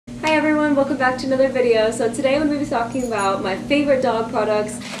everyone, welcome back to another video. So today I'm going to be talking about my favorite dog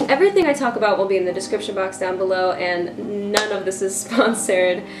products. Everything I talk about will be in the description box down below, and none of this is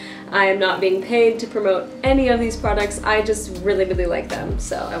sponsored. I am not being paid to promote any of these products. I just really like them,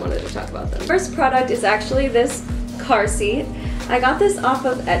 so I wanted to talk about them. First product is actually this car seat. I got this off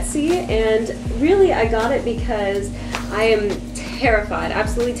of Etsy, and really I got it because I am terrified,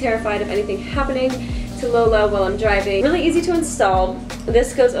 absolutely terrified of anything happening to Lola while I'm driving. Really easy to install.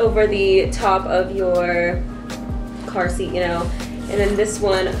 This goes over the top of your car seat, you know, and then this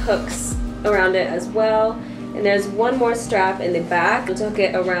one hooks around it as well. And there's one more strap in the back to hook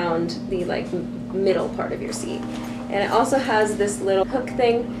it around the middle part of your seat. And it also has this little hook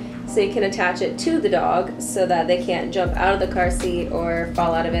thing so you can attach it to the dog so that they can't jump out of the car seat or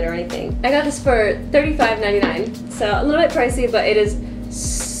fall out of it or anything. I got this for $35.99, so a little bit pricey, but it is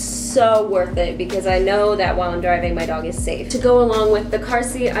so worth it because I know that while I'm driving my dog is safe. To go along with the car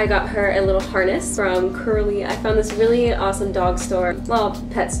seat, I got her a little harness from Curly. I found this really awesome dog store, well,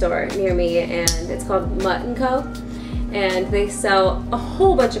 pet store near me, and it's called Mutt & Co. And they sell a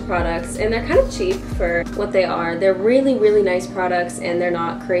whole bunch of products, and they're kind of cheap for what they are. They're really nice products, and they're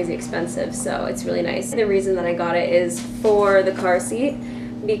not crazy expensive, so it's really nice. The reason that I got it is for the car seat,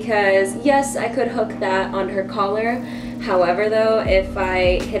 because yes, I could hook that on her collar. However though, if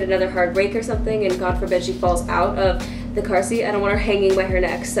I hit another hard brake or something and God forbid she falls out of the car seat, I don't want her hanging by her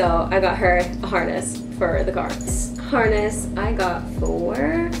neck, so I got her a harness for the car. This harness I got for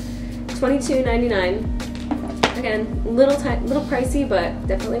 $22.99. Again, little pricey, but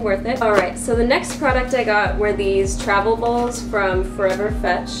definitely worth it. Alright, so the next product I got were these travel bowls from Forever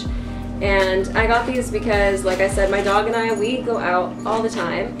Fetch. And I got these because, like I said, my dog and I, we go out all the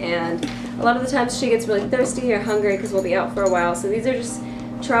time, and a lot of the times she gets really thirsty or hungry because we'll be out for a while. So these are just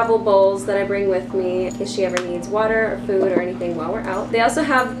travel bowls that I bring with me in case she ever needs water or food or anything while we're out. They also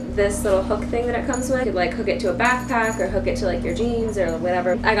have this little hook thing that it comes with. You could like hook it to a backpack or hook it to like your jeans or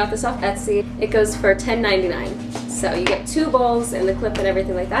whatever. I got this off Etsy. It goes for $10.99. So you get two bowls and the clip and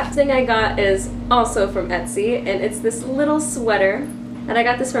everything like that. The thing I got is also from Etsy, and it's this little sweater. And I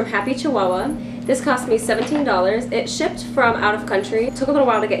got this from Happy Chihuahua. This cost me $17. It shipped from out of country. It took a little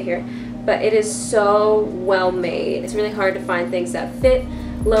while to get here, but it is so well made. It's really hard to find things that fit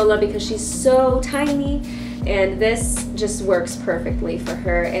Lola because she's so tiny, and this just works perfectly for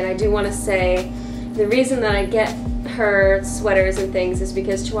her. And I do want to say the reason that I get her sweaters and things is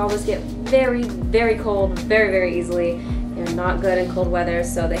because Chihuahuas get very cold very easily. They're not good in cold weather,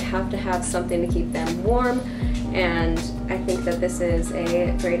 so they have to have something to keep them warm. And I think that this is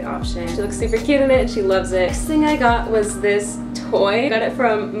a great option. She looks super cute in it and she loves it. Next thing I got was this toy. I got it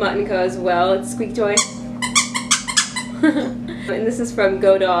from Mutt & Co as well. It's a squeak toy. And this is from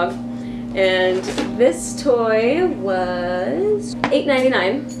Go Dog. And this toy was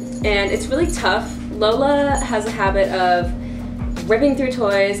 $8.99, and it's really tough. Lola has a habit of ripping through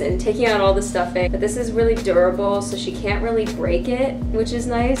toys and taking out all the stuffing, but this is really durable, so she can't really break it, which is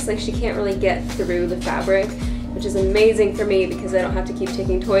nice. Like, she can't really get through the fabric, which is amazing for me because I don't have to keep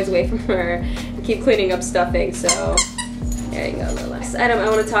taking toys away from her and keep cleaning up stuffing. So there you go, Lola. Next item I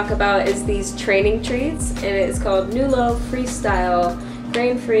want to talk about is these training treats, and it is called Nulo Freestyle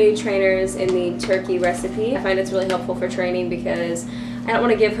grain-free trainers in the turkey recipe. I find it's really helpful for training because I don't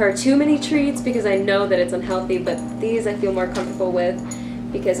want to give her too many treats because I know that it's unhealthy, but these I feel more comfortable with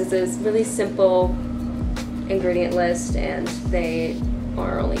because it's a really simple ingredient list and they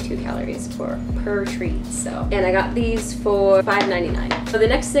are only 2 calories per treat. So, and I got these for $5.99. So the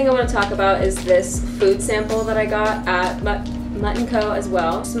next thing I want to talk about is this food sample that I got at Mutt & Co as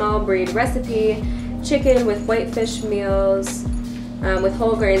well. Small breed recipe, chicken with whitefish meals, with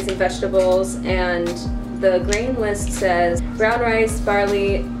whole grains and vegetables, and the grain list says brown rice,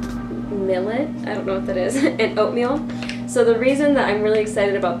 barley, millet, I don't know what that is, and oatmeal. So the reason that I'm really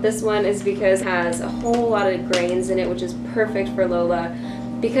excited about this one is because it has a whole lot of grains in it, which is perfect for Lola.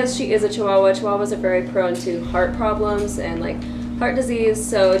 Because she is a Chihuahua, Chihuahuas are very prone to heart problems and like heart disease,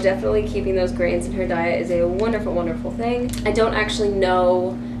 so definitely keeping those grains in her diet is a wonderful thing. I don't actually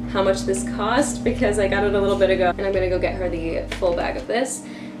know how much this cost because I got it a little bit ago, and I'm gonna go get her the full bag of this.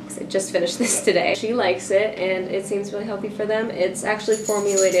 I just finished this today. She likes it and it seems really healthy for them. It's actually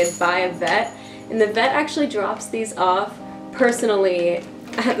formulated by a vet, and the vet actually drops these off personally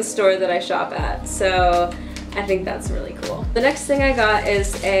at the store that I shop at, so I think that's really cool. The next thing I got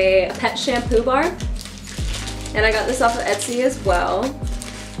is a pet shampoo bar, and I got this off of Etsy as well,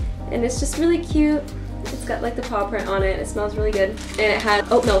 and it's just really cute. It's It's got like the paw print on it. It smells really good. And it has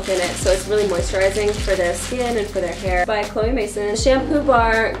oat milk in it, so it's really moisturizing for their skin and for their hair. By Chloe Mason. The shampoo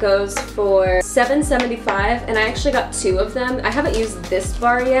bar goes for $7.75, and I actually got 2 of them. I haven't used this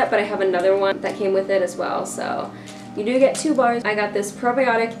bar yet, but I have another one that came with it as well, so you do get 2 bars. I got this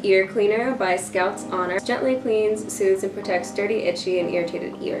probiotic ear cleaner by Scout's Honor. It gently cleans, soothes, and protects dirty, itchy, and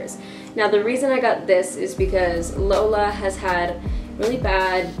irritated ears. Now the reason I got this is because Lola has had really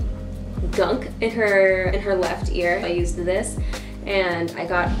bad gunk in her left ear. I used this and I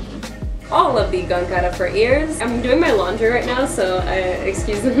got all of the gunk out of her ears. I'm doing my laundry right now, so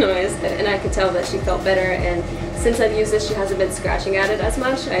excuse the noise, and I could tell that she felt better, and since I've used this she hasn't been scratching at it as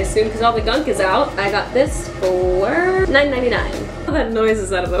much, I assume because all the gunk is out. I got this for $9.99. All that noise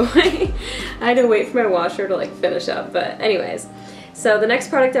is out of the way. I had to wait for my washer to like finish up, but anyways. So the next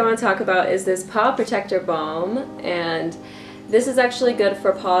product I want to talk about is this Paw Protector Balm, and this is actually good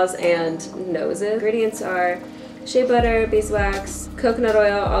for paws and noses. Ingredients are shea butter, beeswax, coconut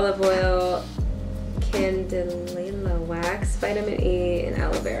oil, olive oil, candelilla wax, vitamin E, and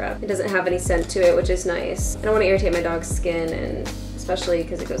aloe vera. It doesn't have any scent to it, which is nice. I don't want to irritate my dog's skin, and especially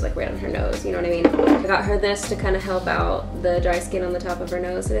because it goes like right on her nose, you know what I mean? I got her this to kind of help out the dry skin on the top of her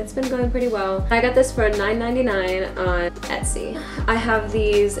nose, and it's been going pretty well. I got this for $9.99 on Etsy. I have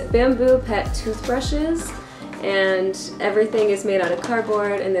these bamboo pet toothbrushes, and everything is made out of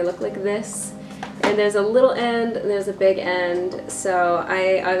cardboard, and they look like this. And there's a little end and there's a big end, so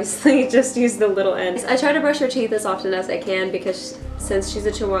I obviously just use the little end. I try to brush her teeth as often as I can because since she's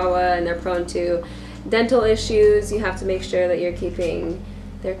a Chihuahua and they're prone to dental issues, you have to make sure that you're keeping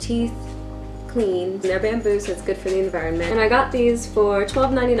their teeth clean. They're bamboo, so it's good for the environment. And I got these for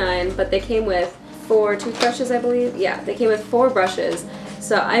 $12.99, but they came with 4 toothbrushes, I believe. Yeah, they came with 4 brushes,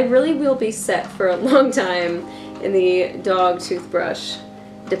 so I really will be set for a long time in the dog toothbrush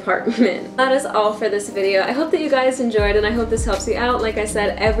department. That is all for this video. I hope that you guys enjoyed, and I hope this helps you out. Like I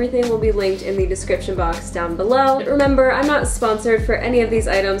said, everything will be linked in the description box down below. Remember, I'm not sponsored for any of these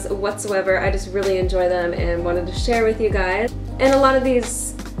items whatsoever. I just really enjoy them and wanted to share with you guys. And a lot of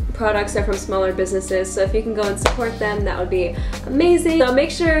these products are from smaller businesses, so if you can go and support them, that would be amazing. So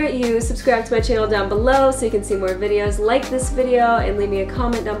make sure you subscribe to my channel down below so you can see more videos. Like this video and leave me a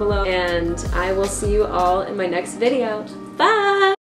comment down below, and I will see you all in my next video. Bye!